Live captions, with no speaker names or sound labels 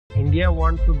India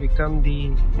want to become the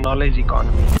knowledge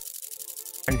economy.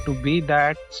 And to be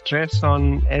that, stress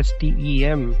on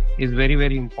STEM is very,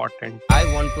 very important. I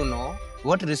want to know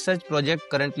what research project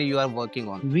currently you are working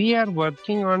on. We are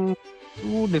working on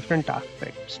two different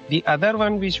aspects. The other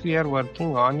one which we are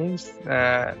working on is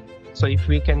so if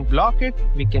we can block it,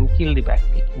 we can kill the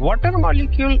bacteria. Water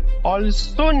molecule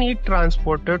also need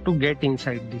transporter to get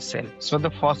inside the cell. So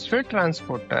the phosphate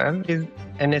transporter is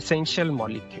an essential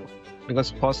molecule,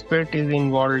 because phosphate is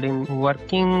involved in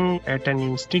working at an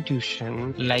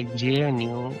institution like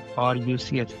JNU or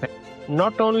UCSF.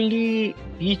 Not only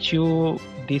teach you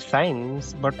the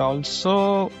science, but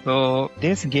also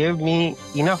this gave me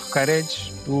enough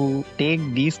courage to take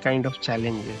these kind of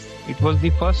challenges. It was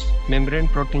the first membrane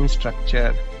protein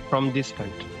structure from this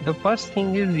country. The first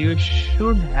thing is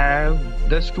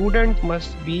the student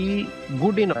must be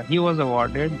good enough. He was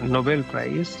awarded Nobel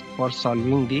Prize for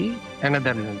solving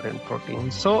another membrane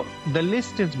protein. So the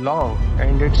list is long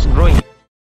and it's growing.